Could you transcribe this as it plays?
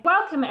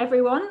Welcome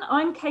everyone,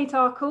 I'm Kate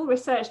Arkle,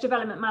 Research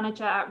Development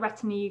Manager at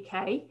Retina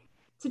UK.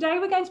 Today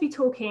we're going to be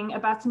talking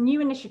about a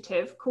new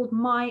initiative called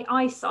My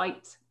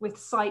Eyesight, with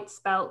sight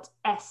spelt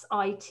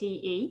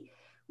S-I-T-E,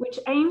 which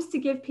aims to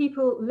give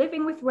people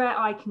living with rare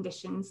eye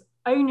conditions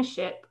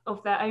ownership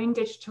of their own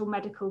digital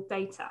medical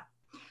data.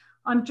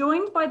 I'm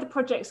joined by the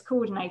project's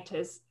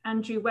coordinators,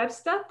 Andrew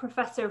Webster,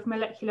 Professor of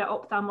Molecular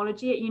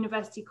Ophthalmology at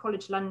University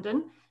College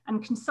London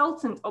and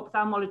consultant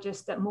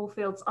ophthalmologist at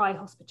Moorfields Eye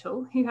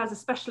Hospital, who has a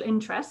special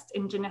interest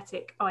in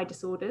genetic eye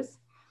disorders.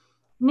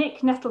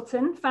 Nick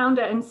Nettleton,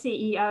 founder and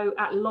CEO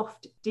at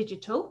Loft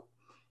Digital,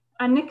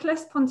 and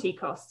Nicholas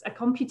Pontikos, a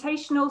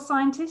computational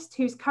scientist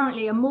who's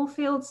currently a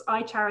Moorfields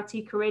Eye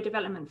Charity Career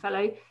Development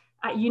Fellow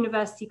at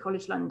University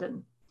College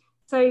London.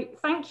 So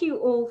thank you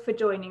all for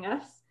joining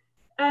us.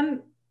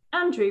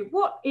 Andrew,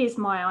 what is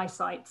My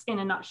Eyesight in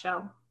a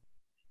nutshell?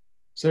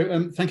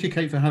 So thank you,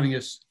 Kate, for having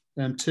us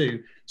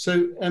too.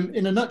 So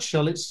in a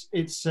nutshell, it's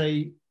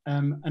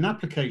an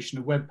application,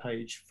 a web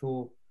page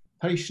for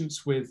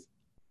patients with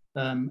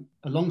a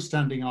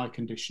long-standing eye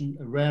condition,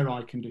 a rare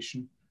eye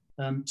condition,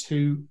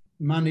 to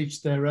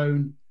manage their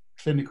own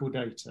clinical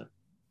data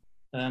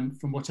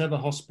from whatever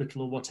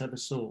hospital or whatever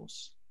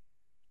source.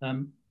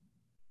 And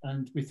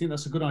we think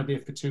that's a good idea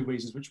for two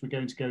reasons, which we're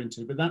going to go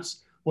into, but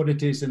that's what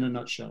it is in a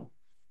nutshell.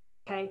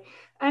 Okay,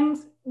 and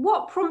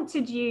what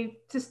prompted you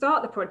to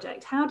start the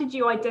project? How did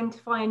you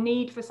identify a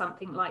need for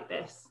something like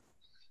this?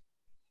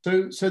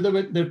 So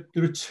there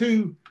are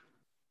two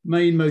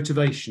main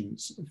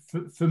motivations.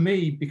 For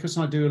me, because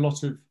I do a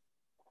lot of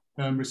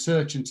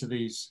research into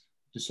these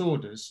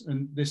disorders,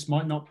 and this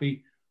might not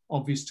be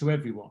obvious to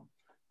everyone,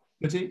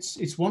 but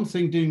it's one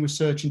thing doing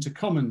research into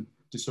common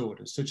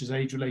disorders, such as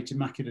age-related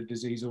macular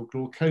disease or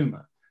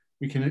glaucoma.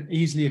 We can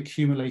easily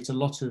accumulate a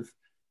lot of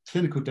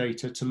clinical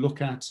data to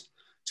look at,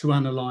 to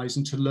analyse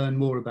and to learn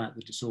more about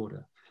the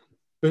disorder.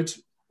 But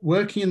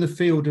working in the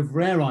field of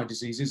rare eye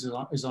diseases,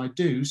 as I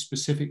do,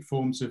 specific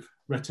forms of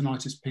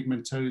retinitis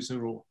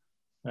pigmentosa or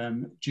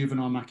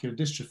juvenile macular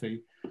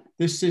dystrophy,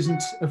 this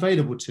isn't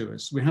available to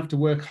us. We have to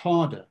work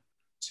harder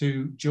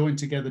to join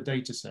together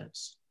data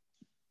sets.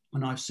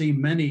 And I've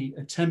seen many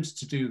attempts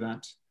to do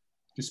that,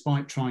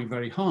 despite trying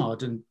very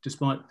hard and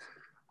despite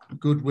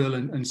goodwill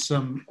and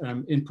some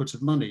input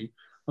of money.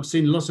 I've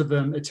seen lots of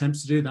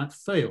attempts to do that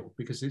fail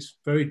because it's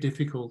very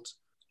difficult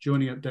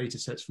joining up data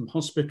sets from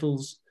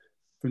hospitals,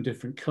 from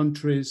different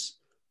countries,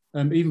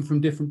 even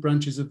from different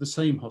branches of the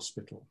same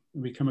hospital.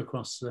 And we come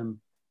across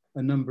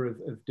a number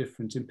of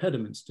different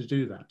impediments to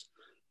do that.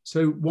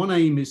 So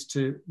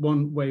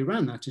one way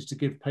around that is to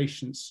give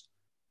patients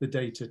the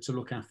data to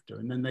look after,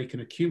 and then they can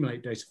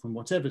accumulate data from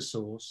whatever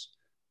source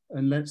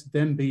and let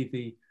them be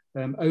the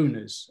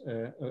owners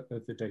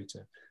of the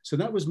data. So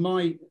that was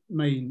my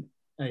main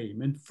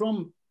aim. And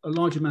from a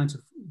large amount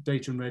of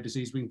data in rare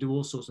disease, we can do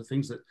all sorts of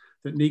things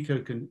that Nico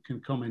can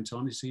comment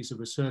on. He's a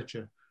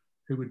researcher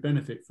who would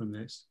benefit from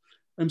this.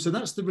 So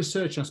that's the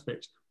research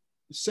aspect.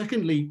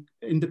 Secondly,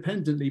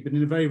 independently, but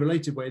in a very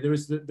related way, there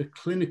is the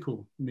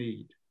clinical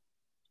need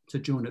to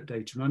join up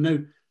data. And I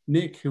know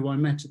Nick, who I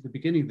met at the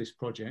beginning of this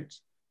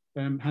project,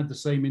 had the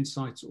same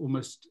insights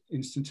almost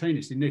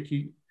instantaneously. Nick,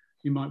 you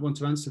might want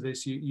to answer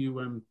this.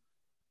 You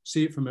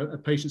see it from a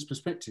patient's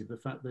perspective, the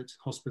fact that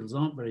hospitals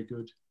aren't very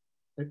good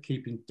at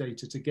keeping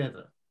data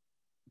together.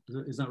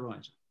 Is that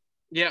right?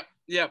 Yeah.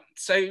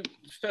 So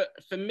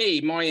for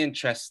me, my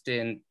interest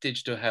in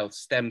digital health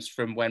stems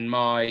from when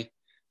my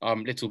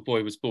little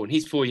boy was born.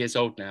 He's 4 years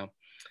old now.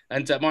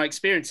 And my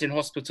experience in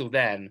hospital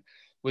then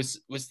was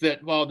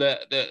that while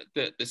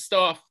the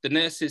staff, the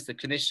nurses, the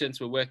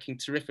clinicians were working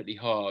terrifically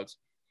hard,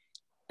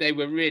 they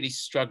were really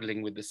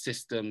struggling with the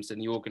systems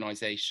and the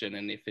organization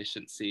and the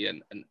efficiency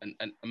and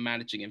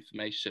managing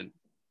information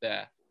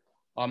there.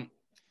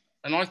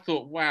 And I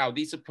thought, wow,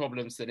 these are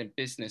problems that in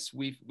business,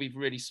 we've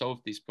really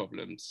solved these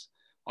problems.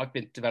 I've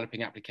been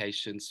developing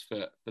applications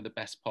for the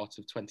best part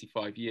of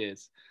 25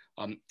 years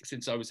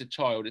since I was a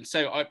child. And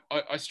so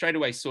I straight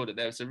away saw that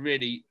there was a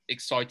really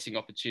exciting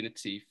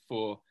opportunity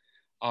for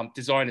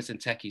designers and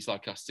techies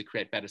like us to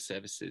create better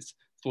services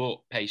for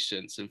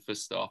patients and for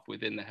staff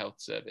within the health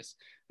service.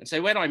 And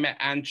so when I met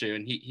Andrew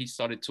and he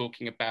started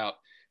talking about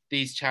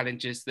these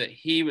challenges that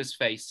he was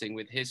facing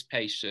with his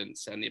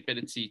patients and the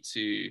ability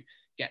to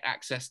get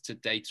access to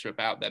data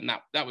about them,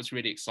 that was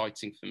really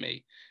exciting for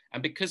me.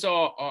 And because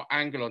our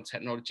angle on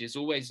technology is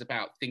always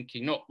about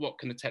thinking not what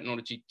can the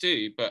technology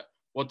do, but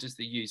what does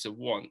the user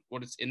want?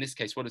 In this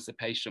case, what does the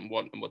patient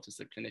want and what does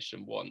the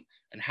clinician want?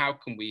 And how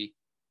can we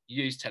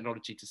use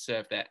technology to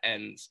serve their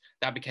ends?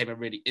 That became a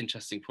really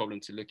interesting problem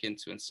to look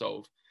into and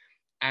solve.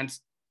 And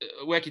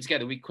working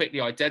together, we quickly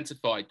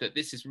identified that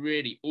this is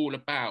really all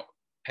about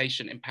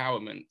patient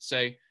empowerment.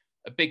 So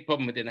a big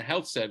problem within the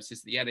health service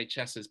is the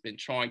NHS has been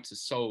trying to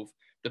solve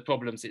the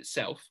problems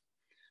itself,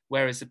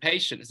 whereas the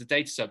patient as a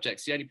data subject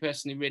is the only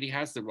person who really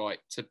has the right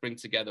to bring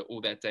together all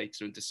their data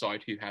and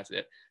decide who has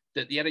it,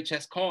 that the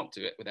NHS can't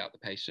do it without the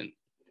patient.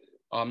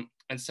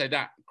 And so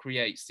that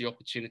creates the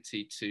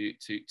opportunity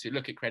to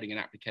look at creating an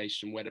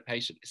application where the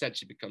patient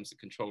essentially becomes the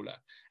controller.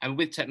 And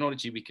with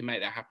technology, we can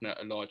make that happen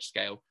at a large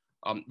scale,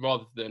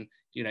 rather than,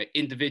 you know,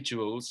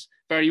 individuals,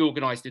 very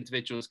organized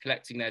individuals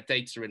collecting their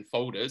data in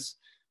folders.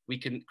 We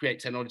can create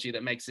technology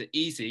that makes it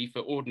easy for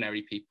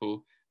ordinary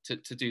people to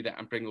do that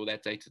and bring all their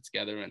data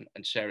together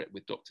and share it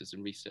with doctors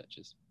and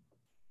researchers.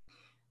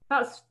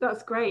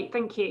 That's great,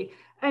 thank you.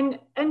 And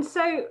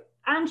so,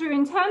 Andrew,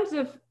 in terms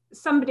of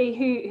somebody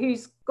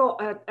who's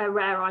got a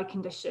rare eye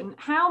condition,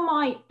 how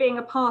might being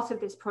a part of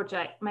this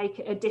project make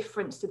a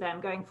difference to them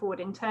going forward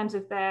in terms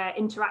of their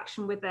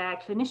interaction with their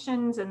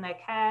clinicians and their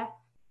care?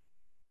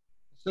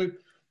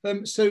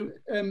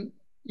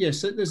 Yes,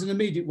 so there's an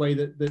immediate way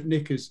that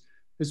Nick has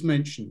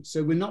mentioned.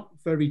 So we're not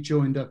very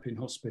joined up in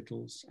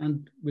hospitals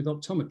and with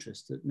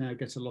optometrists that now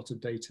get a lot of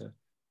data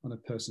on a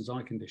person's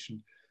eye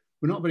condition.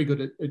 We're not very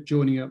good at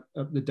joining up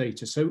the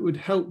data. So it would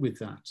help with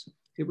that.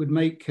 It would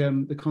make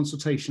the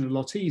consultation a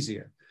lot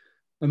easier.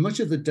 And much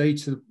of the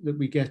data that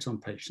we get on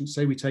patients,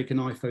 say we take an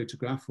eye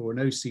photograph or an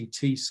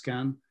OCT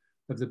scan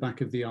of the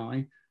back of the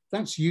eye,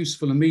 that's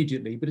useful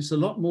immediately, but it's a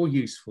lot more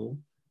useful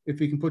if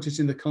we can put it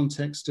in the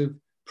context of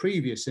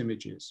previous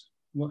images.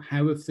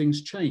 How have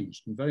things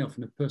changed? And very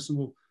often a person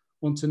will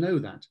want to know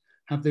that.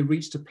 Have they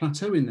reached a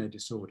plateau in their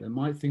disorder?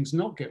 Might things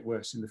not get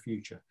worse in the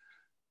future?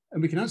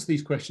 And we can answer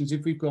these questions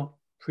if we've got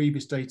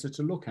previous data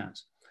to look at.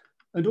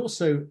 And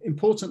also,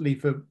 importantly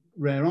for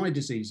rare eye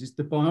diseases,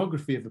 the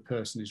biography of a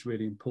person is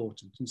really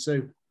important. And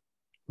so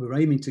we're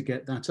aiming to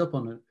get that up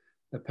on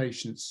a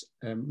patient's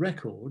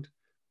record,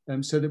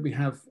 so that we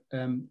have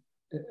an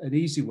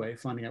easy way of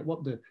finding out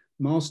what the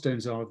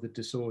milestones are of the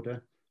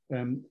disorder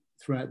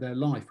throughout their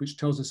life, which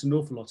tells us an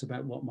awful lot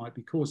about what might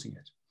be causing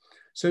it.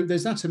 So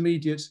there's that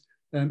immediate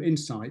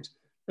insight.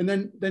 And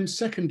then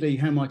secondly,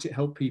 how might it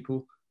help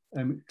people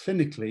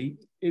clinically?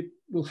 It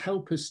will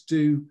help us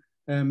do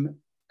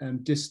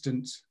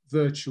distant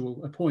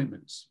virtual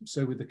appointments.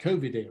 So with the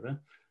COVID era,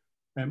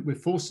 we're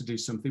forced to do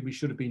something we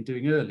should have been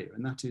doing earlier,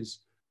 and that is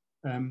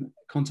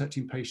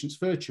contacting patients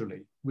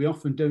virtually. We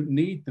often don't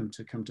need them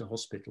to come to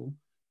hospital.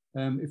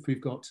 If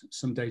we've got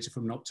some data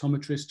from an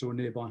optometrist or a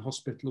nearby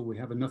hospital, we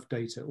have enough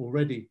data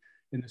already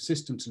in the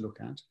system to look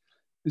at.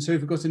 And so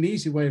if we've got an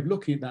easy way of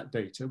looking at that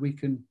data, we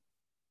can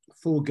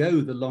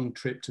forego the long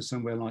trip to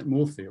somewhere like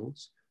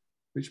Moorfields,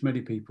 which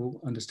many people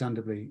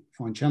understandably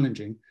find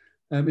challenging,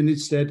 and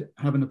instead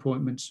have an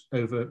appointment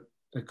over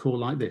a call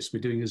like this. We're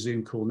doing a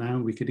Zoom call now,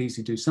 and we could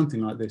easily do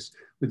something like this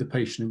with the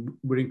patient, and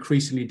we're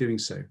increasingly doing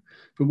so.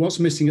 But what's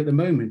missing at the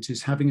moment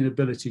is having an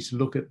ability to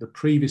look at the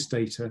previous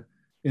data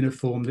in a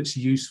form that's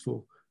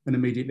useful and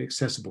immediately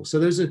accessible. So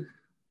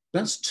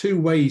that's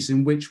two ways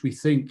in which we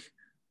think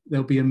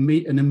there'll be an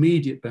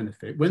immediate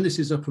benefit, when this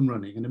is up and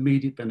running, an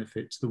immediate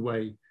benefit to the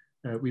way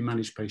we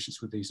manage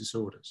patients with these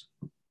disorders.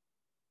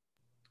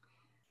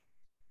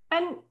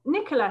 And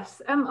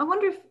Nicholas, I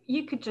wonder if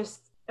you could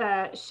just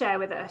share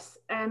with us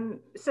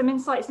some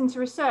insights into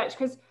research,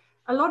 because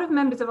a lot of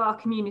members of our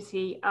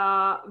community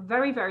are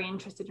very, very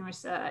interested in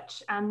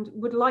research and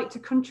would like to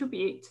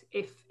contribute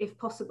if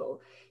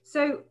possible.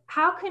 So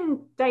how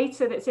can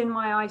data that's in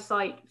My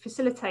Eyesight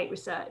facilitate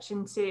research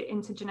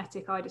into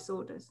genetic eye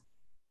disorders?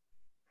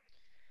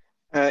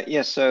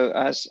 Yes, so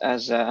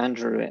as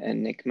Andrew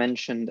and Nick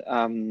mentioned,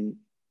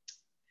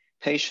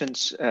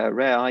 patients,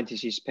 rare eye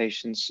disease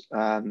patients,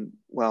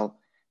 well,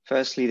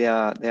 firstly, they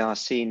are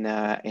seen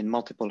in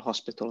multiple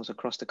hospitals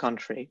across the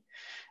country,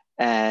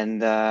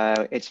 and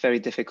it's very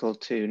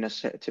difficult to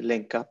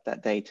link up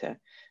that data.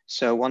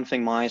 So one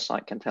thing My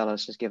Eyesight can tell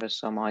us is give us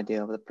some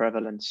idea of the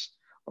prevalence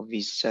of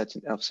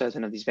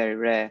certain of these very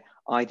rare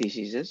eye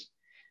diseases.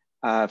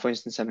 For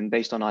instance, I mean,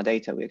 based on our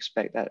data, we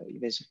expect that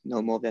there's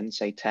no more than,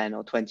 say, 10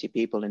 or 20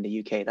 people in the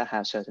UK that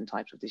have certain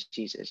types of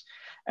diseases,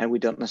 and we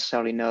don't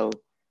necessarily know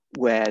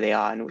where they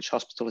are and which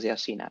hospitals they are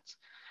seen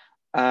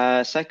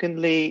at.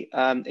 Secondly,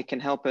 it can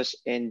help us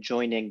in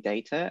joining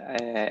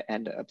data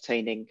and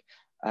obtaining,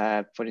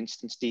 for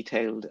instance,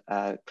 detailed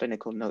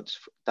clinical notes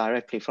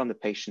directly from the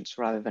patients,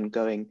 rather than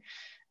going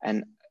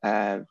and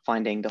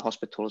finding the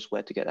hospitals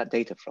where to get that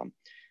data from.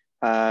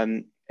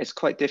 It's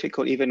quite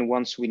difficult, even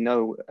once we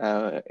know,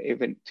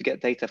 even to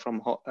get data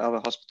from other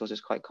hospitals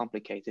is quite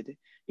complicated,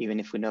 even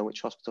if we know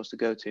which hospitals to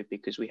go to,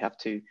 because we have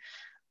to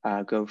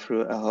go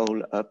through a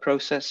whole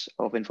process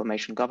of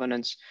information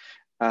governance,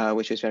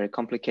 which is very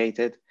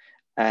complicated.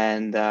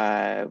 And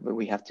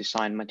we have to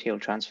sign material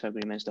transfer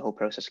agreements. The whole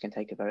process can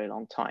take a very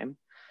long time.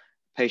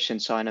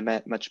 Patients are in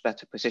a much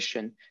better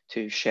position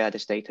to share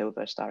this data with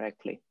us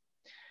directly.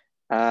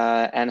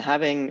 And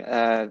having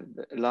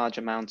large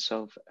amounts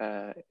of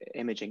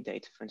imaging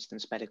data, for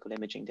instance, medical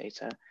imaging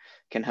data,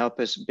 can help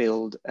us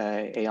build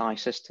AI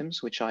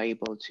systems which are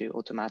able to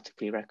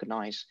automatically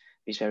recognize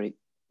these very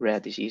rare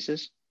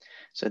diseases.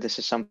 So this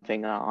is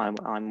something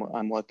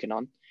I'm working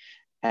on.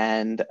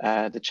 And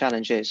the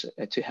challenge is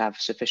to have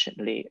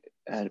sufficiently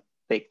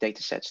big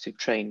data sets to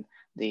train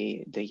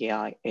the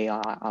AI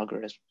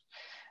algorithms.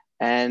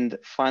 And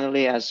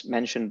finally, as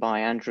mentioned by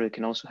Andrew, it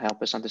can also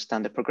help us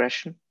understand the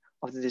progression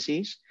of the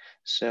disease.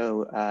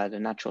 So the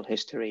natural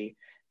history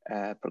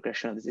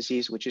progression of the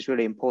disease, which is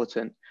really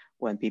important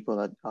when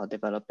people are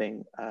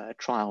developing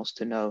trials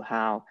to know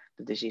how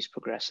the disease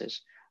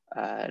progresses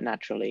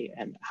naturally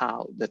and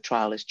how the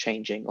trial is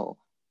changing or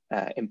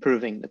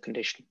improving the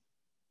condition.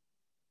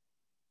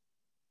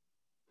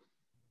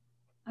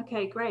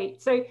 Okay,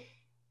 great. So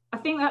I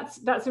think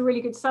that's a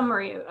really good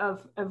summary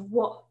of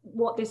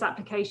what this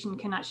application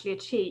can actually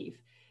achieve.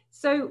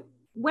 So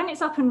when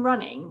it's up and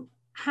running,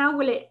 how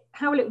will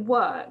it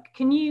work?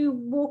 Can you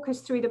walk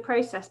us through the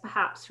process,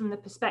 perhaps from the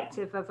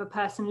perspective of a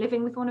person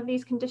living with one of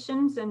these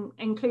conditions, and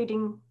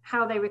including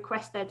how they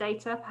request their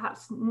data?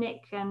 Perhaps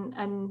Nick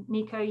and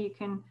Nico, you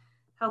can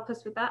help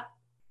us with that.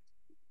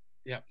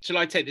 Yeah, shall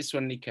I take this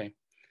one, Nico?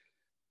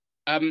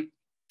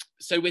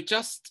 So we're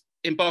just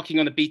embarking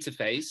on a beta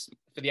phase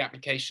for the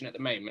application at the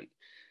moment.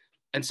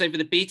 And so for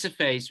the beta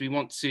phase, we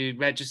want to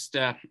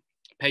register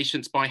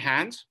patients by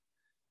hand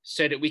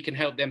so that we can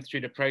help them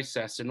through the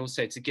process, and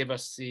also to give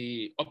us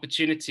the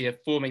opportunity of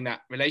forming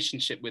that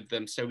relationship with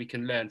them so we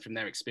can learn from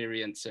their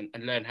experience and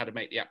learn how to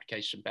make the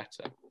application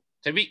better.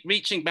 So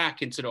reaching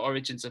back into the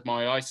origins of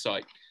My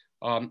Eyesight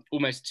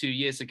almost 2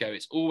 years ago,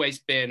 it's always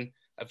been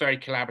a very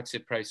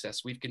collaborative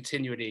process. We've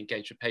continually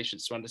engaged with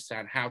patients to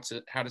understand how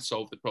to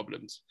solve the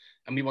problems,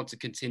 and we want to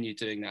continue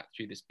doing that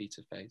through this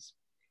beta phase.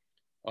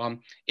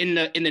 In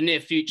the near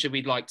future,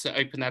 we'd like to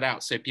open that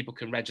out so people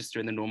can register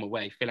in the normal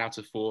way, fill out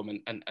a form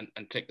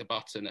and click the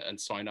button and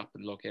sign up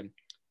and log in.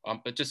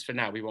 But just for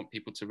now, we want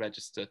people to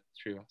register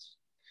through us.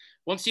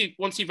 Once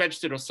you've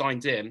registered or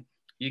signed in,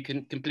 you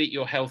can complete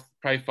your health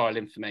profile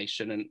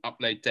information and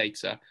upload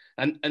data.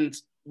 And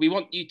we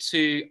want you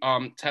to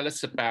tell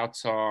us about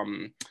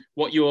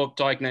what your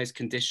diagnosed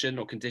condition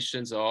or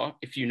conditions are,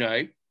 if you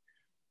know,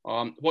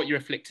 what your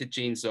afflicted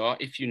genes are,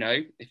 if you know,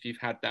 if you've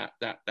had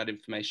that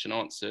information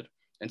answered,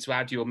 and to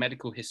add your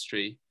medical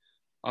history,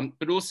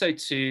 but also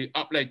to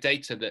upload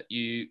data that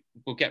you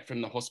will get from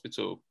the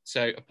hospital.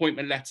 So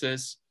appointment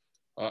letters,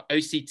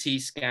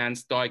 OCT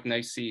scans,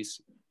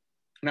 diagnoses.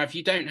 Now, if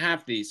you don't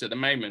have these at the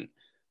moment,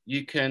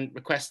 you can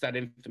request that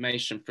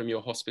information from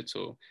your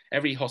hospital.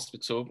 Every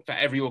hospital, for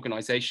every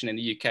organisation in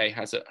the UK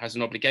has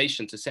an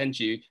obligation to send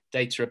you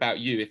data about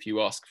you if you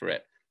ask for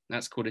it. And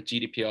that's called a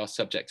GDPR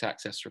subject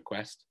access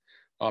request.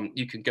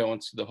 You can go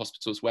onto the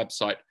hospital's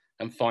website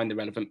and find the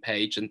relevant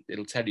page, and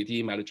it'll tell you the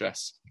email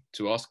address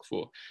to ask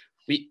for.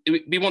 We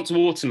want to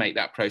automate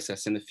that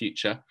process in the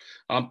future,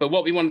 but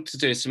what we wanted to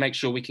do is to make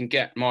sure we can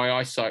get My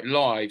Eyesight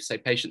live so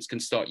patients can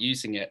start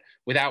using it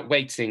without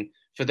waiting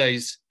for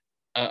those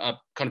kind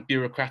of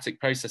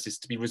bureaucratic processes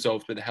to be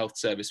resolved with the health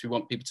service. We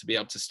want people to be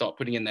able to start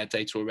putting in their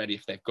data already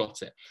if they've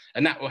got it.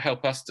 And that will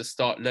help us to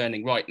start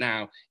learning right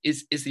now,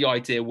 is the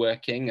idea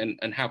working,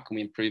 and how can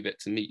we improve it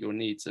to meet your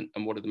needs,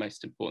 and what are the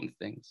most important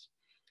things.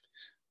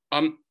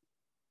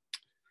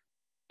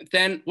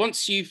 Then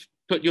once you've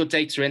put your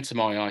data into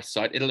My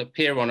Eyesight, it'll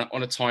appear on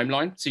a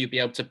timeline. So you'll be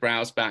able to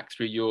browse back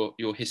through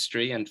your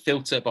history and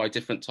filter by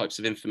different types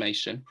of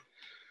information.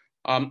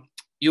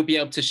 You'll be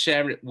able to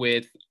share it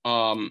with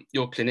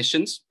your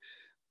clinicians.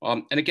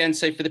 And again,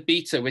 so for the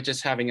beta, we're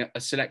just having a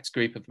select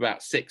group of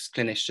about 6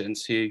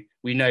 clinicians who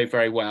we know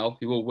very well,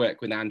 who will work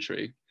with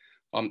Andrew.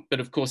 But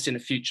of course, in the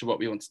future, what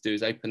we want to do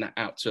is open that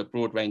out to a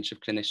broad range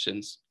of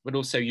clinicians. But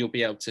also you'll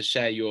be able to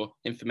share your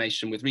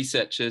information with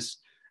researchers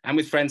and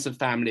with friends and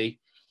family.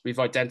 We've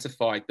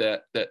identified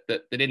that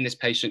in this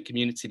patient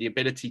community, the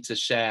ability to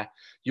share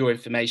your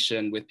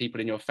information with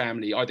people in your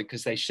family, either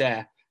because they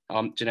share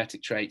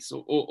genetic traits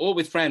or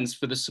with friends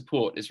for the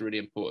support, is really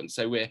important.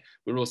 So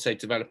we're also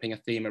developing a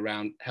theme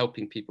around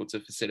helping people to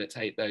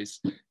facilitate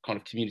those kind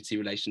of community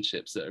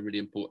relationships that are really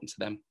important to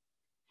them.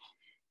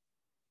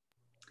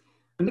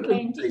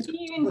 Okay, and do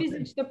you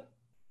envisage the...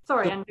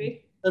 Sorry, Andrew.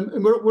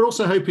 And we're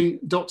also hoping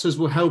doctors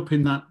will help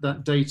in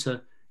that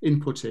data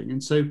inputting.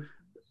 And so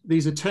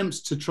these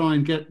attempts to try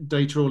and get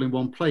data all in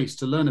one place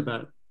to learn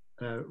about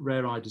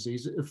rare eye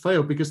disease have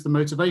failed because the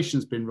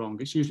motivation's been wrong.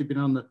 It's usually been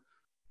on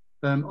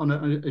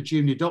a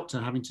junior doctor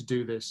having to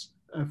do this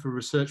for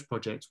research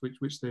projects,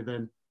 which they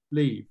then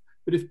leave.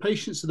 But if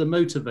patients are the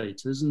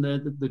motivators and they're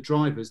the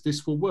drivers,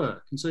 this will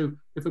work. And so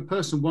if a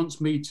person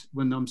wants me to,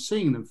 when I'm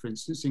seeing them, for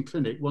instance, in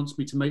clinic, wants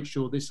me to make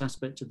sure this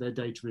aspect of their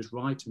data is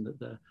right and that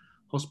their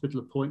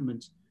hospital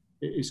appointment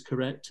is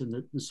correct and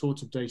that the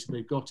sort of data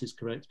they've got is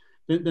correct,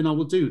 then I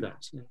will do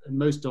that. And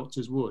most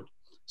doctors would.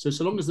 So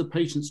long as the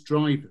patients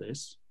drive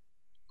this,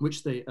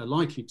 which they are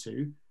likely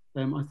to,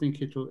 I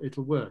think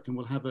it'll work, and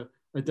we'll have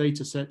a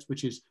data set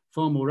which is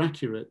far more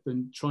accurate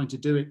than trying to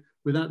do it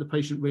without the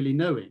patient really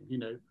knowing,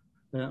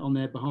 on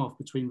their behalf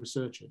between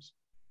researchers.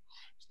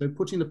 So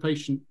putting the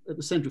patient at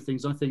the centre of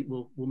things, I think,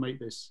 will make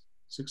this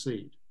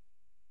succeed.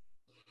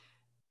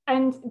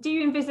 And do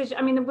you envisage,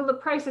 will the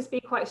process be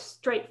quite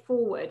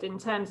straightforward in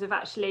terms of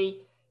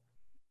actually,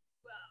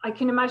 I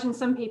can imagine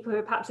some people who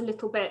are perhaps a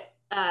little bit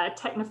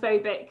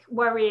technophobic,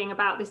 worrying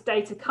about this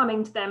data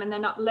coming to them and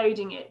then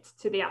uploading it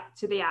to the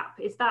app.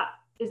 Is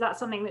that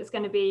something that's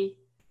going to be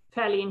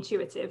fairly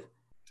intuitive?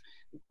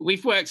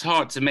 We've worked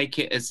hard to make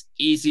it as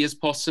easy as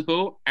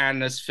possible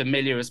and as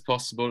familiar as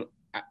possible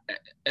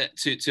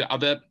to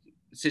other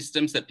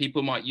systems that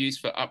people might use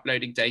for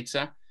uploading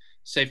data.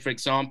 So for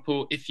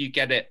example, if you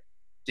get it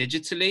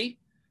digitally,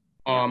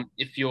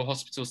 if your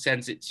hospital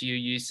sends it to you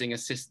using a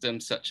system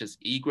such as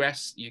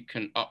Egress, you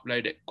can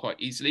upload it quite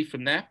easily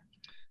from there.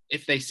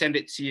 If they send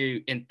it to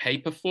you in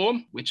paper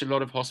form, which a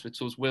lot of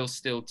hospitals will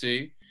still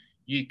do,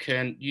 you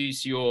can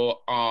use your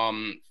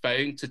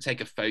phone to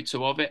take a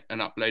photo of it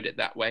and upload it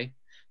that way.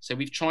 So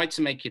we've tried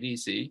to make it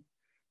easy,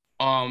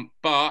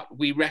 but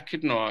we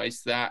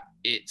recognize that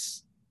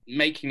it's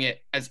making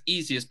it as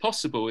easy as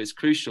possible is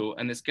crucial,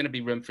 and there's going to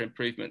be room for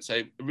improvement. So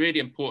a really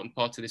important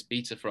part of this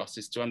beta for us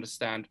is to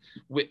understand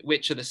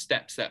which are the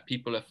steps that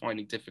people are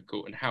finding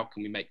difficult and how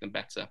can we make them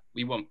better.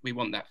 We want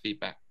that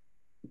feedback.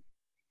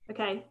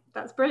 Okay,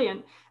 that's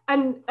brilliant.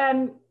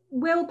 And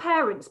will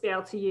parents be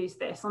able to use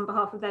this on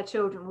behalf of their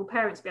children? Will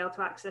parents be able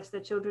to access their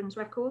children's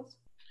records?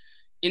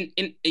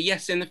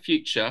 Yes, in the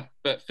future,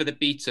 but for the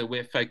beta,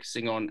 we're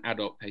focusing on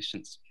adult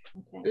patients.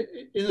 Okay.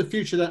 In the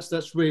future,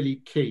 that's really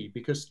key,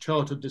 because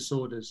childhood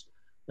disorders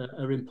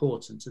are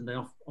important, and they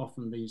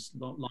often, these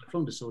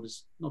lifelong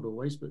disorders, not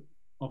always, but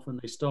often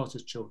they start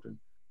as children.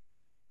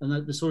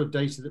 And the sort of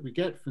data that we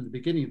get from the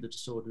beginning of the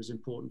disorder is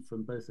important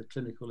from both a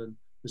clinical and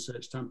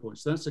research standpoint.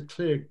 So that's a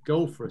clear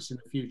goal for us in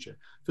the future.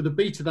 For the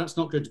beta, that's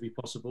not going to be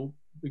possible.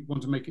 We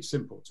want to make it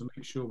simple to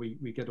make sure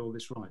we get all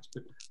this right.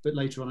 But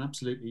later on,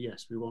 absolutely,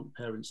 yes, we want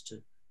parents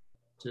to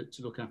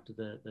look after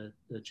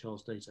their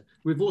child's data.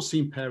 We've all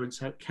seen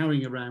parents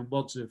carrying around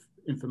wads of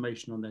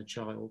information on their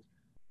child,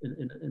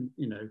 and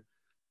you know,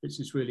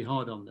 it's really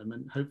hard on them,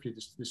 and hopefully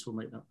this will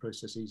make that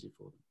process easier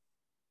for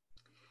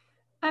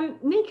them.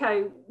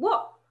 Nico,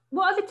 what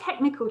are the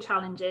technical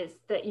challenges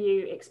that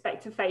you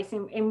expect to face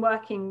in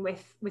working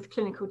with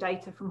clinical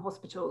data from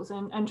hospitals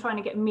and trying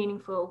to get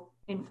meaningful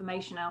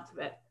information out of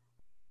it?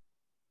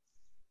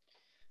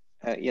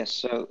 Yes,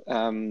 so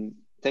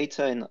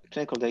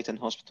clinical data in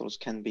hospitals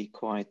can be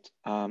quite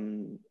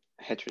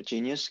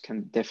heterogeneous,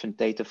 different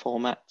data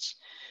formats,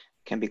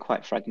 can be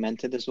quite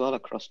fragmented as well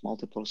across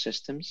multiple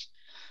systems.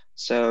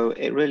 So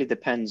it really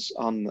depends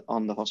on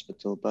the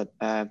hospital. But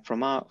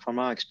from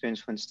our experience,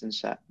 for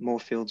instance, at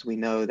Moorfields, we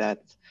know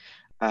that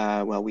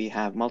we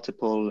have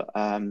multiple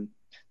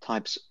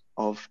types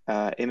of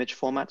image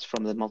formats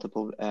from the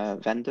multiple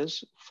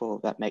vendors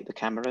that make the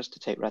cameras to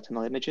take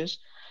retinal images.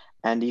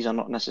 And these are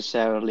not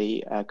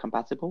necessarily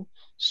compatible.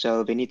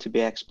 So they need to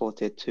be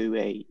exported to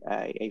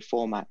a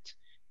format,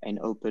 an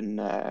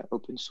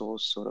open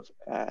source sort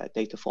of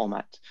data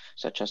format,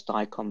 such as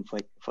DICOM,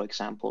 for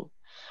example.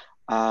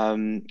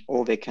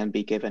 Or they can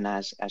be given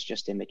as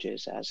just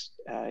images, as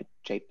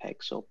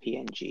JPEGs or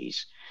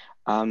PNGs.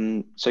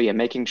 So yeah,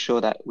 making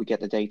sure that we get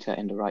the data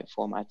in the right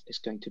format is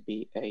going to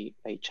be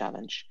a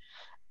challenge,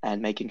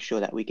 and making sure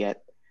that we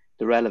get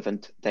the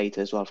relevant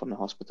data as well from the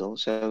hospital.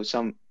 So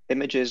some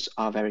images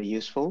are very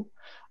useful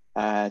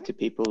to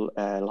people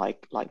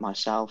like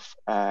myself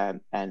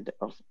and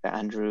of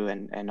Andrew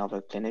and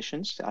other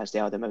clinicians, as they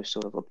are the most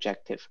sort of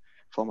objective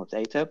form of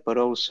data, but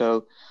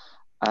also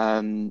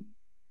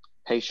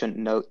patient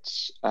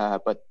notes,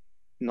 but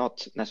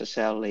not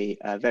necessarily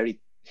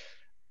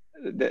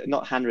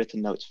not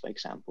handwritten notes, for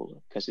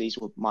example, because these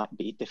might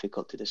be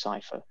difficult to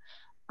decipher.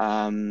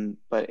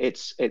 But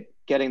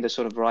getting the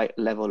sort of right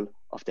level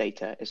of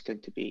data is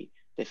going to be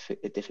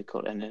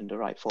difficult, and in the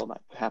right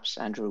format. Perhaps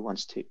Andrew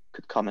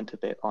could comment a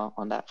bit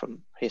on that from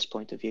his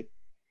point of view.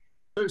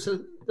 So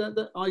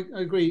I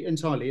agree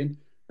entirely,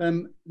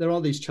 and there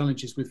are these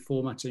challenges with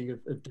formatting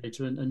of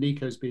data, and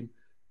Nico's been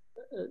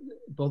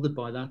bothered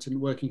by that and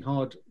working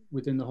hard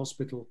within the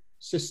hospital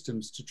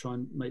systems to try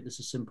and make this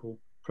a simple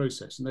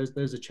process. And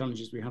those are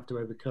challenges we have to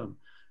overcome.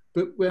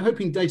 But we're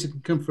hoping data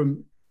can come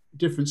from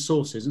different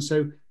sources. And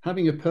so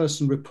having a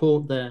person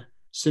report their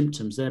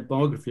symptoms, their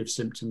biography of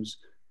symptoms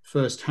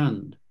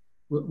firsthand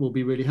will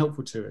be really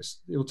helpful to us.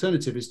 The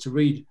alternative is to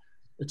read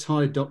a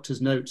tired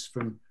doctor's notes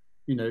from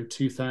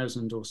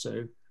 2000 or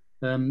so,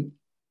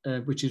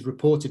 which is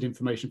reported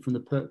information from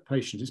the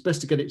patient. It's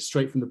best to get it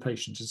straight from the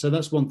patient. And so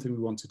that's one thing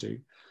we want to do.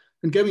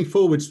 And going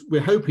forwards,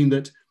 we're hoping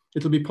that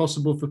it'll be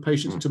possible for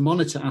patients to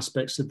monitor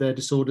aspects of their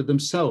disorder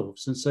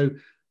themselves. And so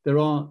there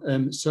are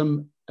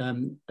some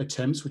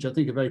attempts, which I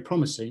think are very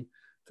promising,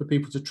 for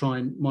people to try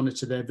and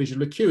monitor their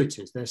visual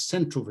acuities, their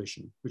central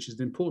vision, which is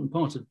an important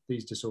part of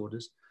these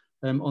disorders,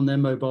 on their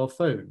mobile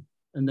phone.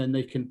 And then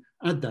they can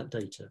add that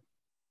data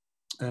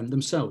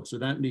themselves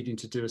without needing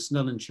to do a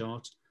Snellen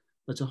chart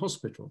at a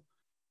hospital.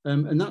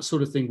 And that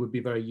sort of thing would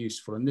be very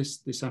useful. And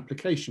this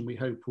application, we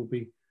hope, will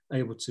be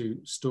able to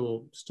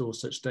store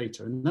such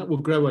data. And that will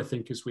grow, I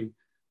think, as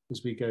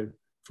we go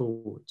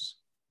forwards.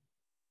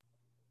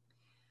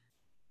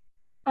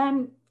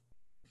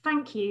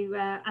 Thank you,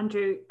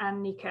 Andrew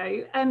and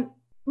Nico.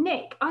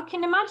 Nick, I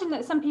can imagine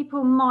that some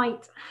people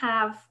might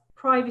have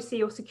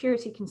privacy or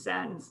security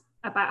concerns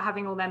about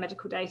having all their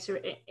medical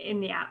data in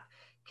the app.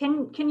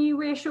 Can you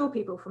reassure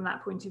people from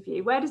that point of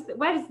view? Where does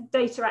the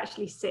data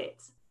actually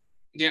sit?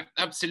 Yeah,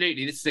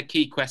 absolutely. This is a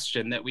key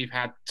question that we've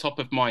had top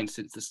of mind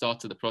since the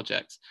start of the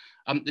project.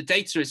 The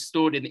data is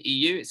stored in the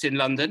EU, it's in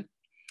London,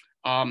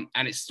 and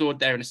it's stored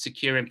there in a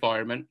secure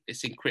environment.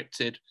 It's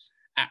encrypted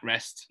at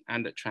rest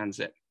and at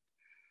transit.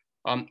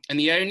 And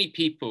the only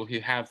people who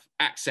have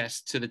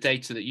access to the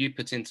data that you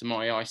put into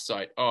My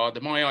Eyesight are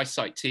the My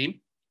Eyesight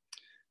team,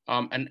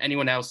 and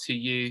anyone else who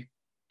you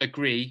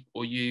agree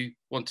or you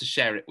want to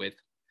share it with.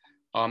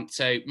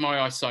 So My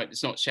Eyesight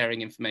is not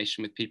sharing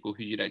information with people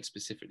who you don't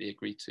specifically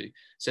agree to.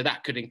 So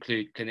that could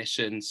include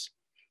clinicians,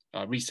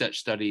 research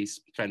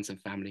studies, friends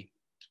and family.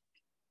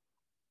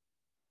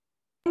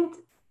 And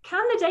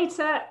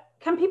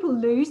can people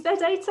lose their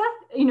data?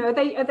 You know,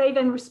 are they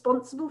then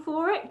responsible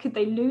for it? Could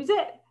they lose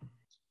it?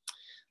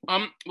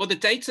 Well, the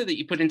data that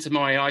you put into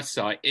My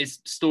Eyesight is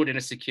stored in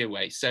a secure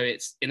way. So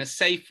it's in a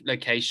safe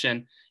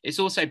location. It's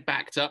also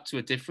backed up to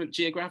a different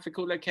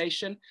geographical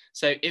location.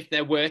 So if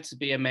there were to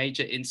be a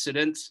major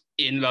incident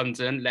in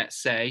London,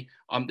 let's say,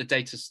 the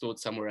data is stored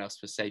somewhere else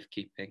for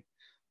safekeeping.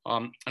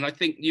 And I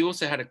think you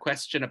also had a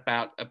question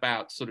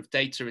about sort of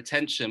data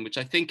retention, which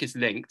I think is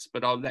linked,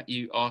 but I'll let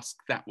you ask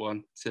that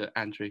one to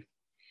Andrew.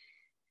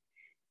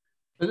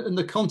 In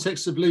the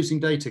context of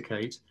losing data,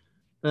 Kate,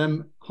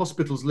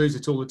 hospitals lose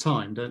it all the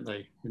time, don't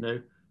they? You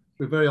know,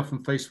 we're very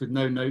often faced with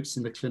no notes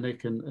in the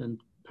clinic,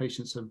 and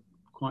patients are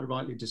quite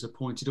rightly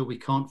disappointed, or we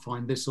can't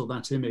find this or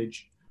that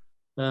image.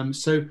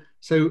 So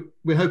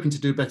we're hoping to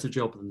do a better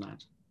job than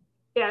that.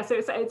 Yeah, so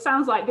it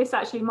sounds like this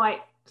actually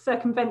might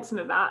circumvent some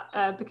of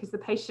that because the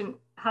patient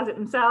has it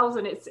themselves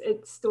and it's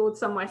stored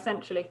somewhere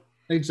centrally.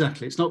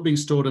 Exactly, it's not being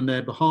stored on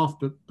their behalf,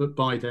 but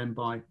by them,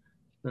 by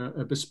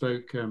a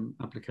bespoke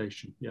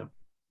application.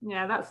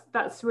 Yeah,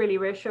 that's really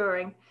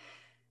reassuring.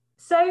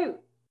 So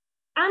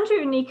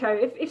Andrew and Nico,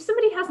 if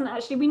somebody hasn't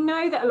actually, we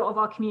know that a lot of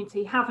our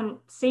community haven't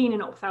seen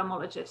an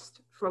ophthalmologist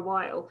for a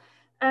while,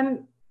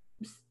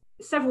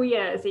 several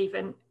years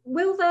even,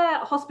 will their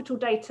hospital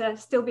data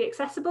still be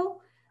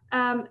accessible?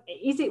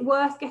 Is it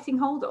worth getting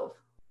hold of?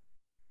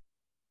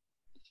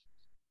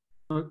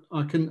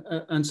 I can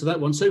answer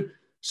that one. So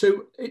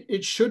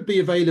it should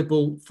be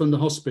available from the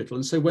hospital.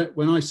 And so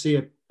when I see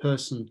a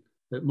person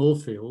at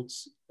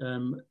Moorfields,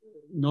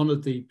 none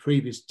of the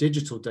previous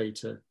digital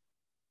data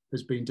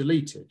has been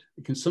deleted.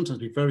 It can sometimes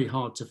be very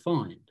hard to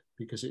find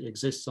because it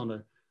exists on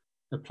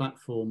a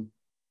platform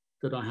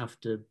that I have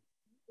to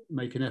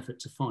make an effort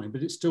to find,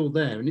 but it's still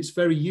there. And it's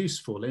very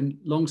useful in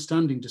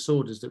long-standing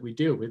disorders that we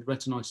deal with,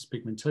 retinitis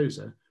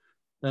pigmentosa,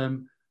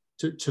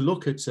 to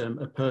look at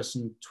a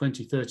person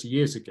 20, 30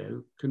 years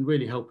ago can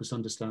really help us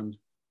understand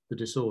the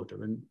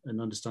disorder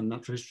and understand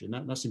natural history.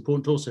 And that's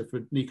important also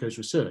for Nico's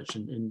research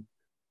in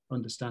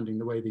understanding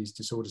the way these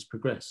disorders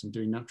progress and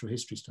doing natural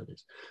history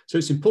studies. So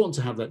it's important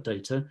to have that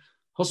data.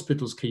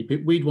 Hospitals keep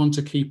it. We'd want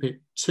to keep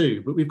it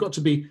too, but we've got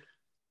to be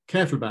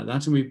careful about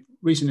that. And we've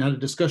recently had a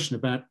discussion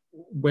about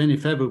when,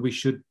 if ever, we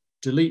should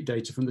delete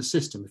data from the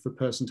system if a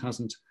person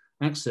hasn't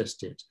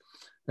accessed it.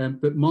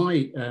 But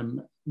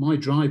my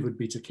drive would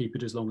be to keep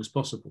it as long as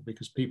possible,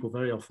 because people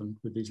very often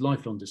with these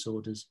lifelong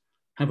disorders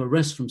have a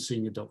rest from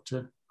seeing a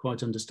doctor,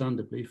 quite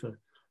understandably, for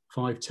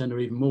 5, 10 or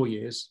even more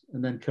years,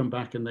 and then come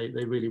back and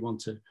they really want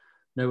to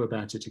know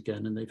about it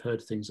again, and they've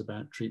heard things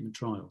about treatment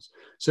trials.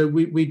 So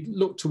we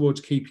look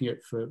towards keeping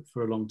it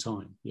for a long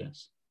time,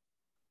 yes.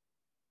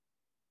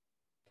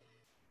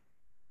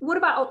 What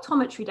about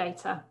optometry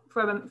data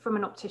from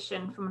an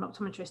optician, from an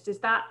optometrist? Is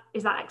that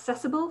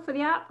accessible for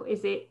the app?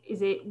 Is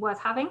it worth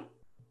having?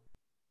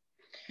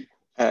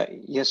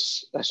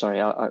 Yes,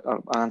 sorry,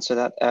 I'll answer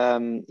that.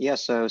 Yeah,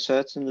 so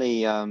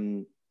certainly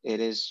it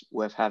is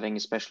worth having,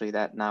 especially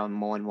that now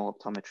more and more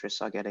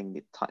optometrists are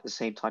getting the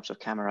same types of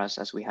cameras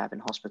as we have in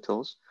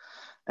hospitals.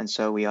 And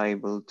so we are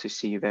able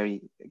to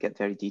get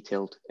very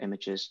detailed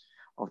images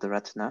of the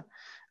retina.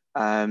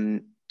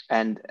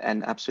 And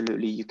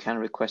absolutely, you can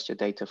request your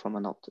data from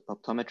an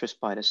optometrist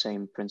by the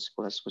same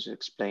principle as was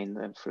explained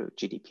through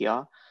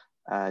GDPR.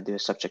 The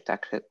subject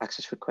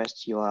access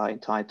request, you are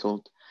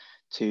entitled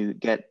to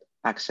get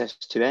access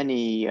to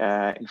any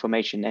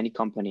information any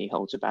company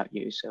holds about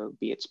you, so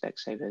be it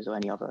Specsavers or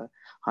any other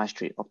high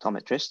street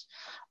optometrist.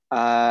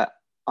 I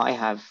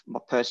have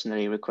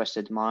personally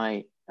requested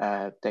my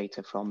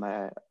data from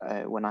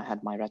when I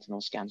had my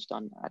retinal scans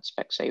done at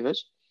Specsavers.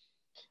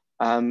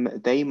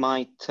 They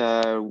might,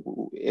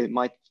 it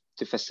might,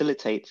 to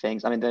facilitate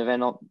things, I mean, they're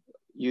not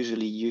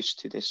usually used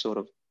to this sort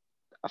of,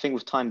 I think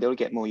with time they'll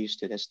get more used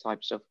to this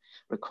types of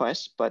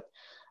requests, but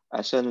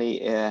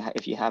certainly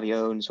if you have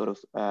your own sort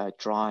of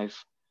drive,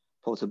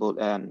 portable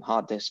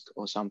hard disk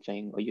or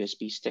something, or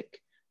USB stick,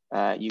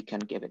 you can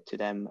give it to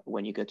them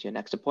when you go to your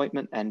next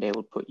appointment, and they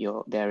will put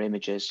their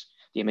images,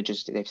 the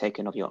images that they've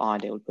taken of your eye,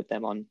 they will put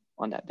them on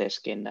that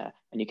disk and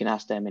you can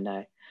ask them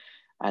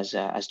as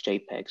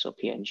JPEGs or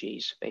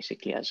PNGs,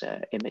 basically as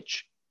a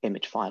image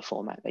file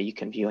format that you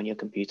can view on your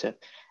computer,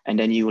 and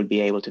then you will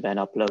be able to then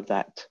upload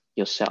that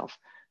yourself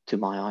to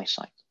My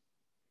Eyesight.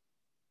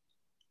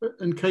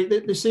 And Kate,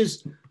 this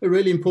is a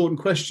really important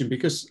question,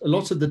 because a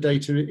lot of the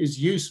data is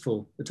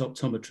useful at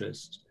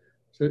optometrists.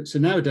 So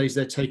nowadays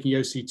they're taking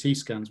OCT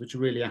scans, which are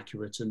really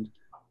accurate, and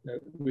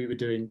we were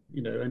doing,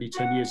 only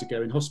 10 years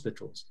ago in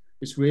hospitals.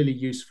 It's really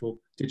useful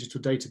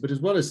digital data. But as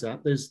well as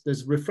that,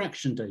 there's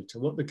refraction data,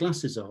 what the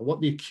glasses are,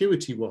 what the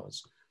acuity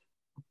was.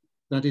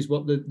 That is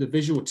what the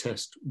visual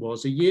test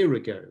was a year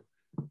ago,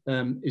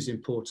 is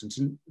important.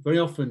 And very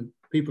often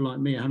people like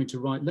me are having to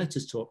write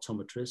letters to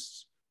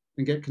optometrists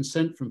and get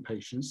consent from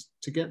patients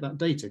to get that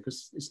data,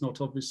 because it's not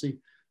obviously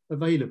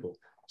available.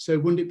 So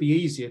wouldn't it be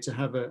easier to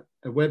have a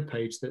web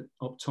page that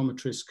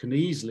optometrists can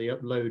easily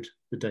upload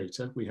the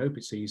data? We hope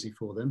it's easy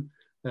for them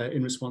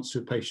in response to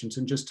a patient,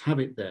 and just have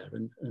it there,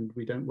 and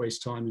we don't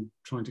waste time in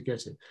trying to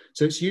get it.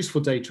 So it's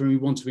useful data, and we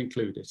want to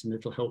include it, and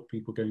it'll help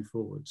people going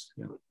forwards.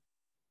 Yeah.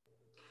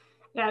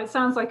 Yeah, it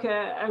sounds like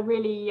a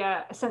really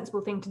a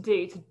sensible thing to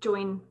do, to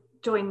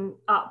join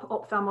up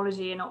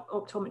ophthalmology and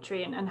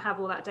optometry and have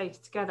all that data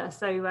together.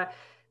 So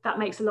that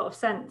makes a lot of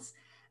sense.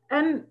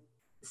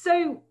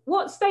 So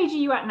what stage are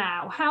you at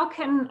now? How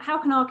can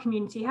our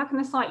community, how can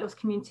the sight loss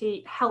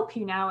community help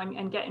you now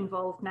and get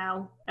involved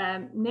now?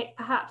 Nick,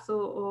 perhaps,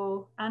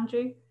 or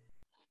Andrew?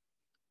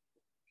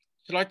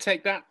 Shall I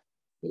take that?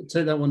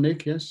 Take that one,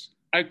 Nick, yes.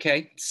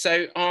 Okay,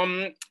 so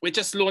we're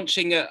just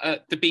launching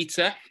the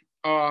beta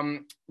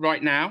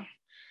right now.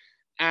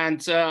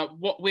 And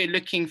what we're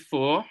looking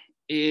for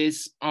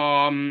is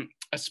a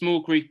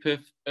small group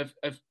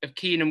of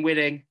keen and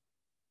willing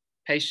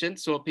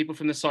patients or people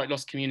from the sight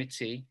loss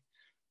community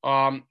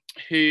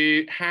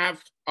who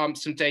have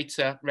some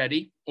data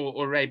ready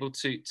or are able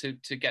to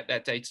get their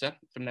data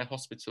from their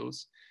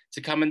hospitals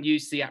to come and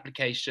use the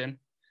application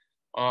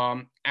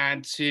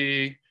and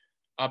to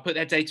put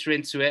their data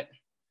into it,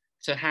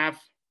 to have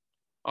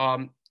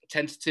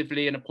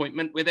tentatively an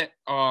appointment with it,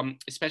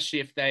 especially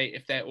if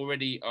they're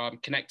already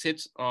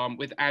connected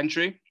with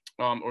Andrew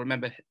or a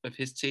member of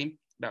his team.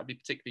 That would be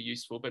particularly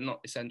useful, but not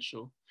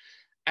essential.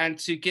 And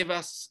to give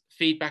us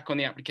feedback on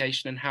the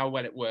application and how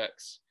well it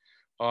works.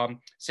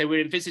 So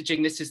we're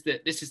envisaging this is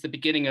the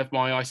beginning of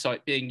My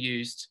Eyesight being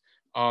used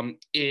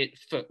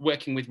for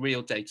working with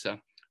real data.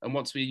 And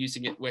once we're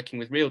using it working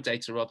with real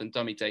data rather than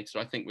dummy data,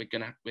 I think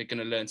we're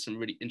gonna learn some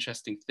really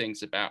interesting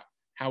things about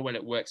how well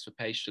it works for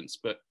patients,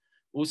 but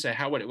also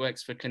how well it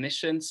works for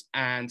clinicians,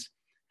 and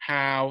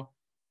how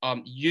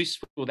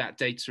useful that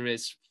data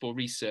is for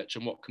research,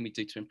 and what can we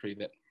do to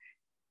improve it.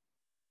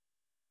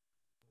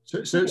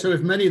 So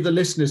if many of the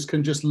listeners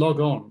can just log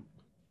on,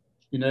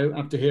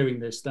 after hearing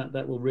this,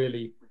 that will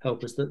really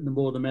help us. The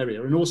more the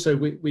merrier. And also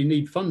we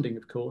need funding,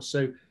 of course.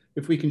 So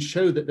if we can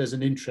show that there's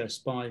an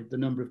interest by the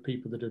number of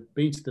people that have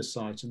been to the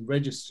site and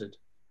registered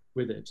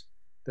with it,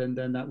 then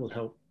that will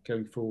help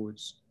going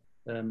forwards,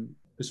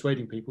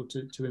 persuading people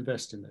to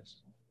invest in this.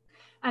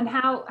 And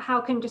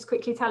how can, just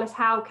quickly tell us,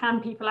 how can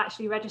people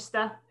actually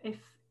register if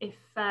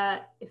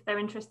they're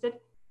interested?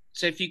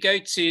 So if you go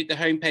to the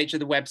homepage of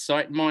the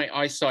website,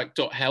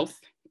 myeyesight.health,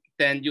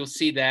 then you'll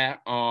see there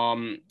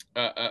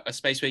a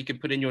space where you can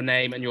put in your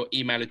name and your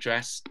email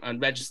address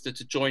and register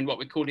to join what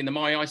we're calling the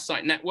My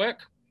Eyesight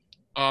Network.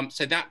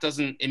 So that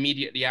doesn't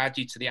immediately add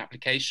you to the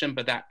application,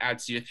 but that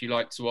adds you, if you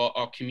like, to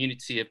our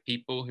community of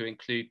people who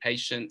include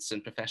patients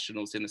and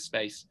professionals in the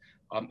space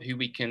who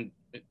we can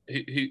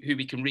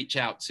reach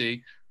out to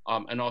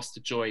and ask to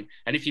join.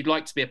 And if you'd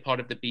like to be a part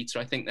of the beta,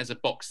 I think there's a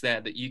box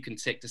there that you can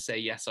tick to say,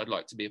 yes, I'd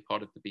like to be a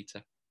part of the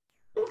beta.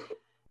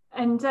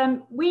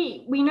 And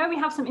we know we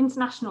have some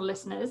international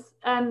listeners.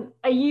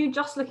 Are you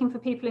just looking for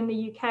people in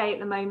the UK at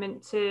the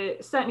moment to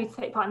certainly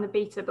take part in the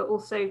beta, but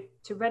also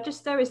to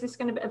register? Is this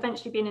going to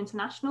eventually be an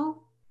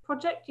international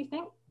project, do you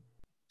think?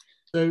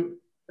 So,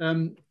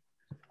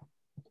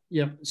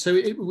 yeah, so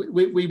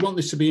we want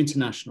this to be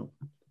international.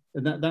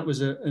 And that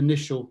was an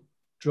initial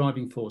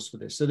driving force for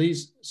this. So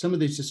some of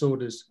these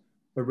disorders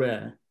are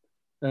rare.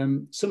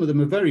 Some of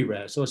them are very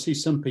rare. So I see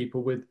some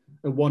people with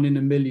a 1 in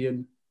a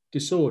million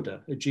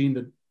disorder, a gene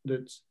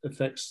that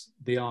affects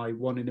the eye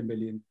 1 in a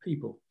million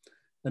people.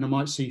 And I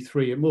might see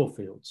 3 at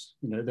Moorfields.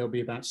 There'll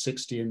be about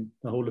 60 in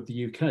the whole of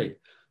the UK,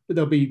 but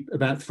there'll be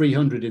about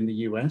 300 in the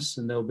US,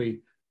 and there'll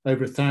be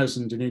over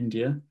 1,000 in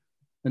India,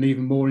 and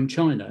even more in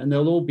China. And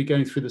they'll all be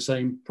going through the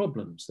same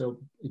problems.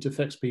 It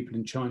affects people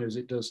in China as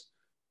it does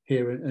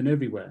here and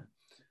everywhere.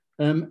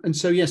 And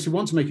so, yes, we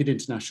want to make it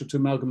international to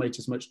amalgamate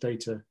as much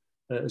data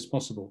as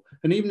possible.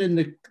 And even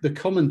in the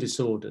common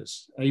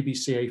disorders,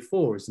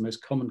 ABCA4 is the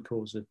most common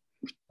cause of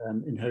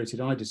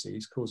inherited eye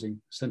disease, causing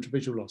central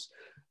visual loss.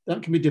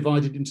 That can be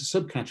divided into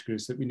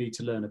subcategories that we need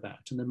to learn about.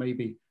 And there may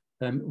be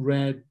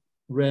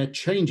rare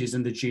changes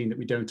in the gene that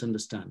we don't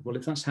understand. Well,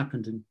 if that's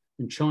happened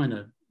in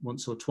China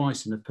once or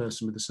twice in a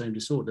person with the same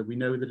disorder, we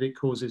know that it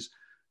causes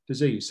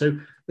disease. So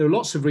there are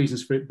lots of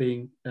reasons for it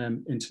being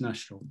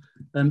international.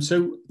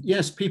 So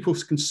yes, people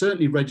can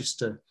certainly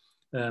register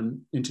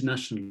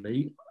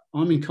internationally.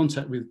 I'm in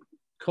contact with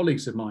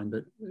colleagues of mine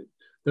that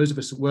those of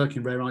us that work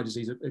in rare eye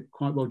disease are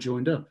quite well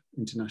joined up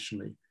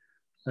internationally.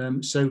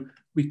 So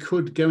we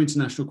could go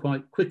international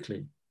quite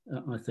quickly,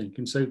 I think.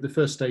 And so the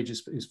first stage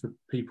is for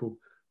people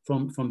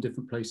from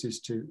different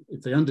places to,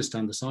 if they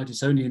understand the site,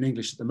 it's only in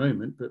English at the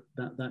moment, but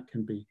that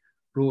can be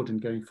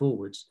broadened going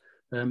forwards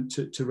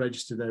to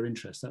register their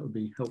interest. That would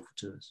be helpful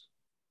to us.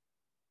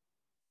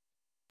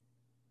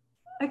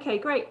 Okay,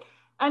 great.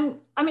 And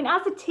I mean,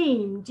 as a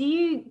team, do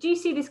you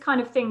see this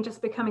kind of thing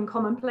just becoming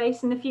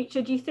commonplace in the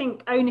future? Do you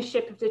think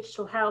ownership of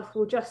digital health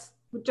will just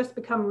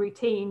become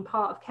routine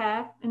part of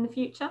care in the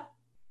future?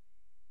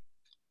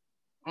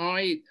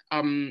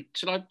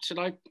 Should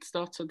I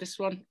start on this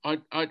one?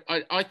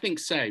 I think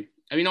so.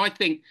 I mean, I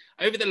think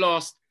over the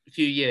last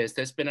few years,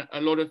 there's been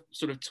a lot of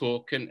sort of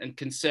talk and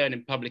concern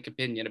in public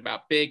opinion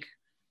about big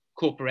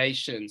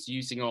corporations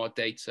using our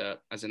data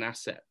as an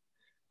asset.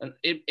 And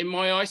in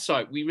my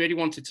eyesight, we really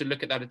wanted to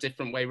look at that a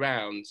different way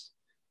round.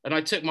 And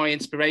I took my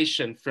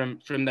inspiration from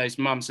those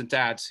mums and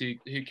dads who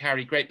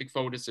carry great big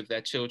folders of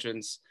their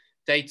children's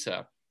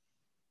data.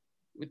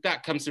 With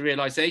that comes the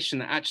realization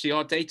that actually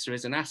our data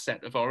is an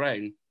asset of our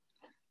own.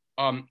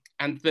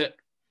 And that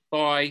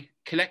by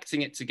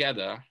collecting it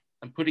together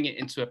and putting it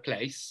into a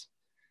place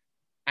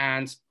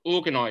and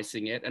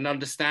organizing it and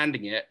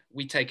understanding it,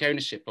 we take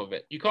ownership of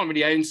it. You can't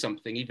really own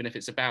something, even if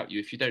it's about you,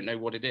 if you don't know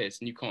what it is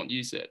and you can't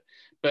use it.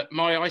 But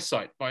my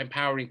eyesight, by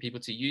empowering people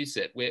to use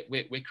it,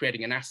 we're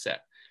creating an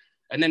asset.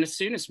 And then as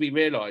soon as we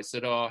realize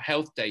that our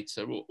health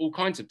data, or all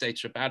kinds of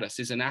data about us,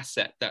 is an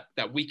asset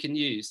that we can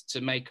use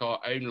to make our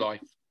own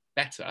life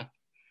better,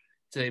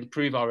 to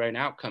improve our own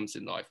outcomes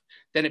in life,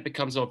 then it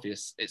becomes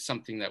obvious it's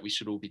something that we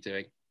should all be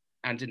doing,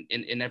 and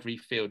in every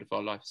field of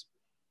our lives.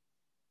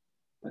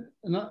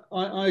 And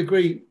I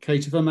agree,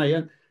 Kate, if I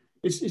may.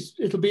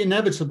 It'll be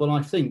inevitable,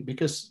 I think,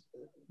 because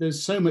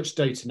there's so much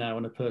data now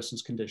on a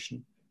person's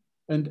condition.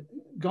 And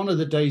gone are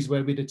the days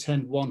where we'd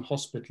attend one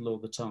hospital all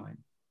the time.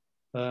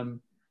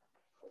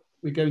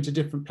 We're going to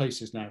different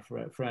places now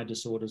for our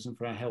disorders and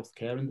for our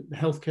healthcare, and the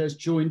healthcare's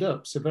joined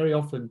up. So very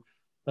often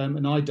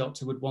an eye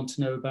doctor would want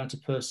to know about a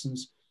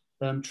person's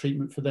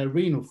treatment for their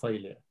renal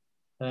failure.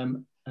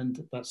 And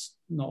that's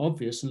not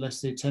obvious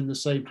unless they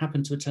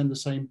happen to attend the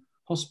same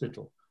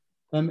hospital.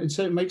 And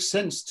so it makes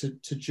sense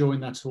to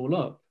join that all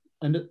up.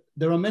 And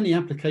there are many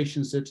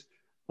applications that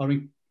are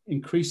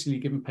increasingly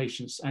giving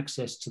patients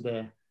access to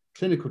their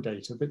clinical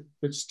data,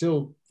 but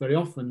still very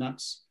often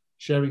that's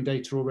sharing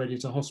data already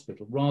at a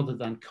hospital rather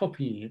than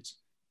copying it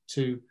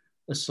to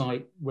a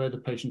site where the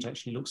patient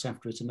actually looks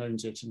after it and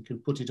owns it and can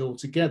put it all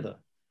together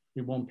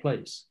in one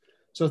place.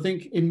 So I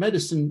think in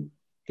medicine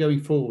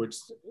going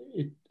forwards,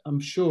 I'm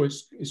sure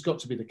it's got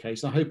to be the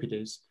case, I hope it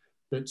is,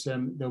 that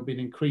there'll be an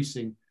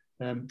increasing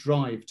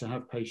drive to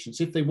have patients,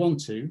 if they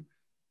want to,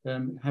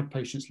 have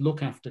patients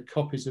look after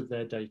copies of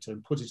their data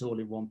and put it all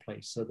in one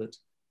place so that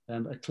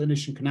a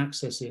clinician can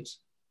access it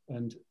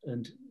and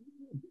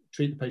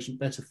treat the patient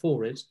better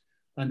for it,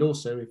 and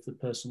also if the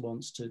person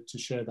wants to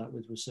share that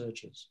with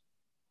researchers.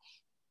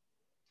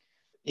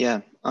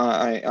 Yeah,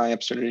 I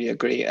absolutely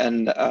agree.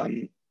 And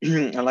I'd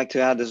like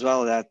to add as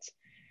well that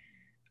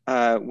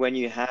when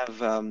you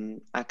have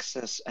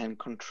access and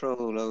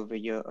control over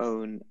your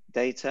own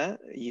data,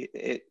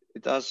 it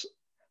does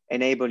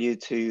enable you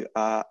to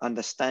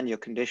understand your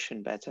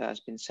condition better, as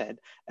been said.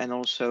 And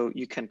also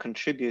you can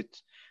contribute,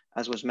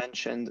 as was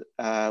mentioned,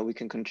 we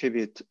can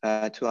contribute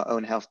to our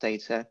own health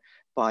data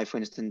by, for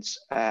instance,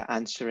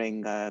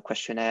 answering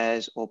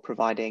questionnaires or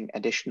providing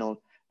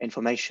additional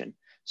information.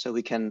 So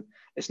we can,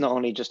 it's not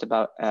only just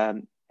about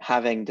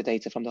having the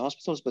data from the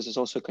hospitals, but it's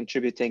also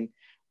contributing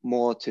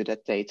more to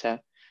that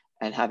data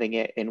and having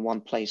it in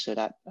one place so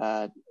that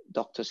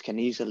doctors can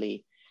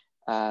easily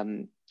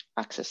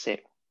access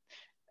it.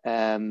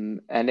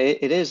 And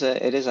it is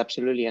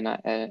absolutely an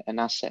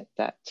asset,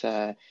 that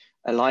a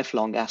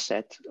lifelong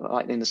asset,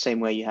 like in the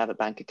same way you have a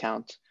bank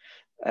account.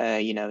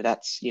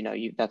 That's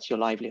your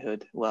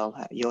livelihood.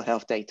 Well, your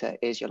health data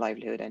is your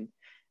livelihood,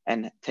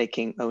 and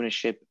taking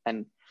ownership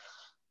and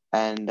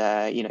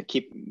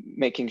keep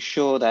making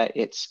sure that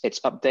it's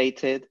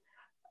updated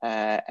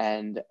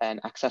and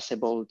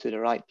accessible to the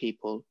right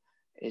people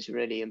is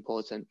really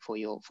important for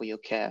your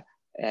care.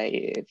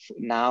 If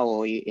now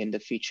or in the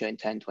future, in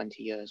 10,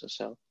 20 years or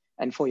so,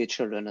 and for your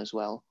children as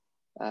well,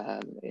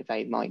 if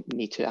they might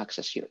need to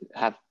access you,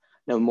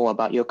 know more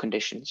about your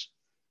conditions.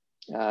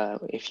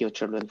 If your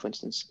children, for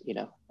instance,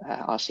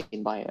 are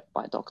seen by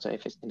a doctor,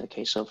 if it's in the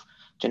case of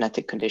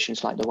genetic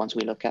conditions like the ones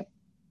we look at.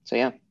 So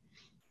yeah,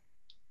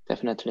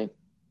 definitely.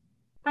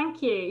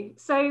 Thank you.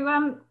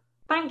 So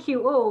thank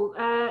you all,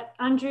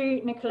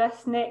 Andrew,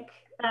 Nicholas, Nick,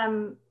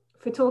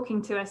 for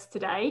talking to us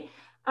today.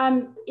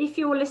 If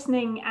you're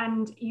listening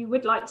and you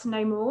would like to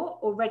know more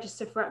or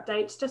register for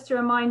updates, just a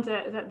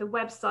reminder that the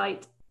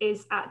website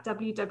is at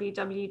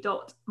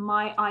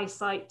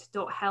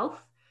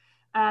www.myeyesight.health,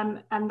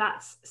 and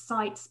that's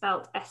site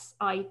spelled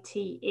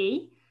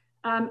S-I-T-E.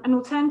 And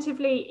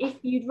alternatively,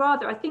 if you'd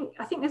rather, I think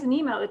there's an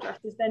email address,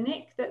 is there,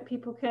 Nick, that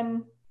people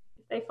can,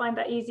 if they find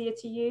that easier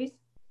to use?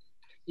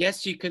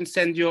 Yes, you can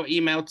send your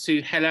email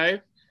to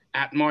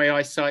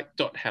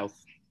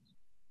hello@myeyesight.health.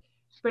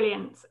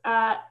 Brilliant.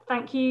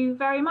 Thank you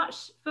very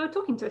much for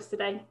talking to us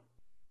today.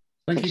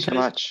 Thank you so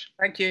much.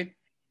 Thank you.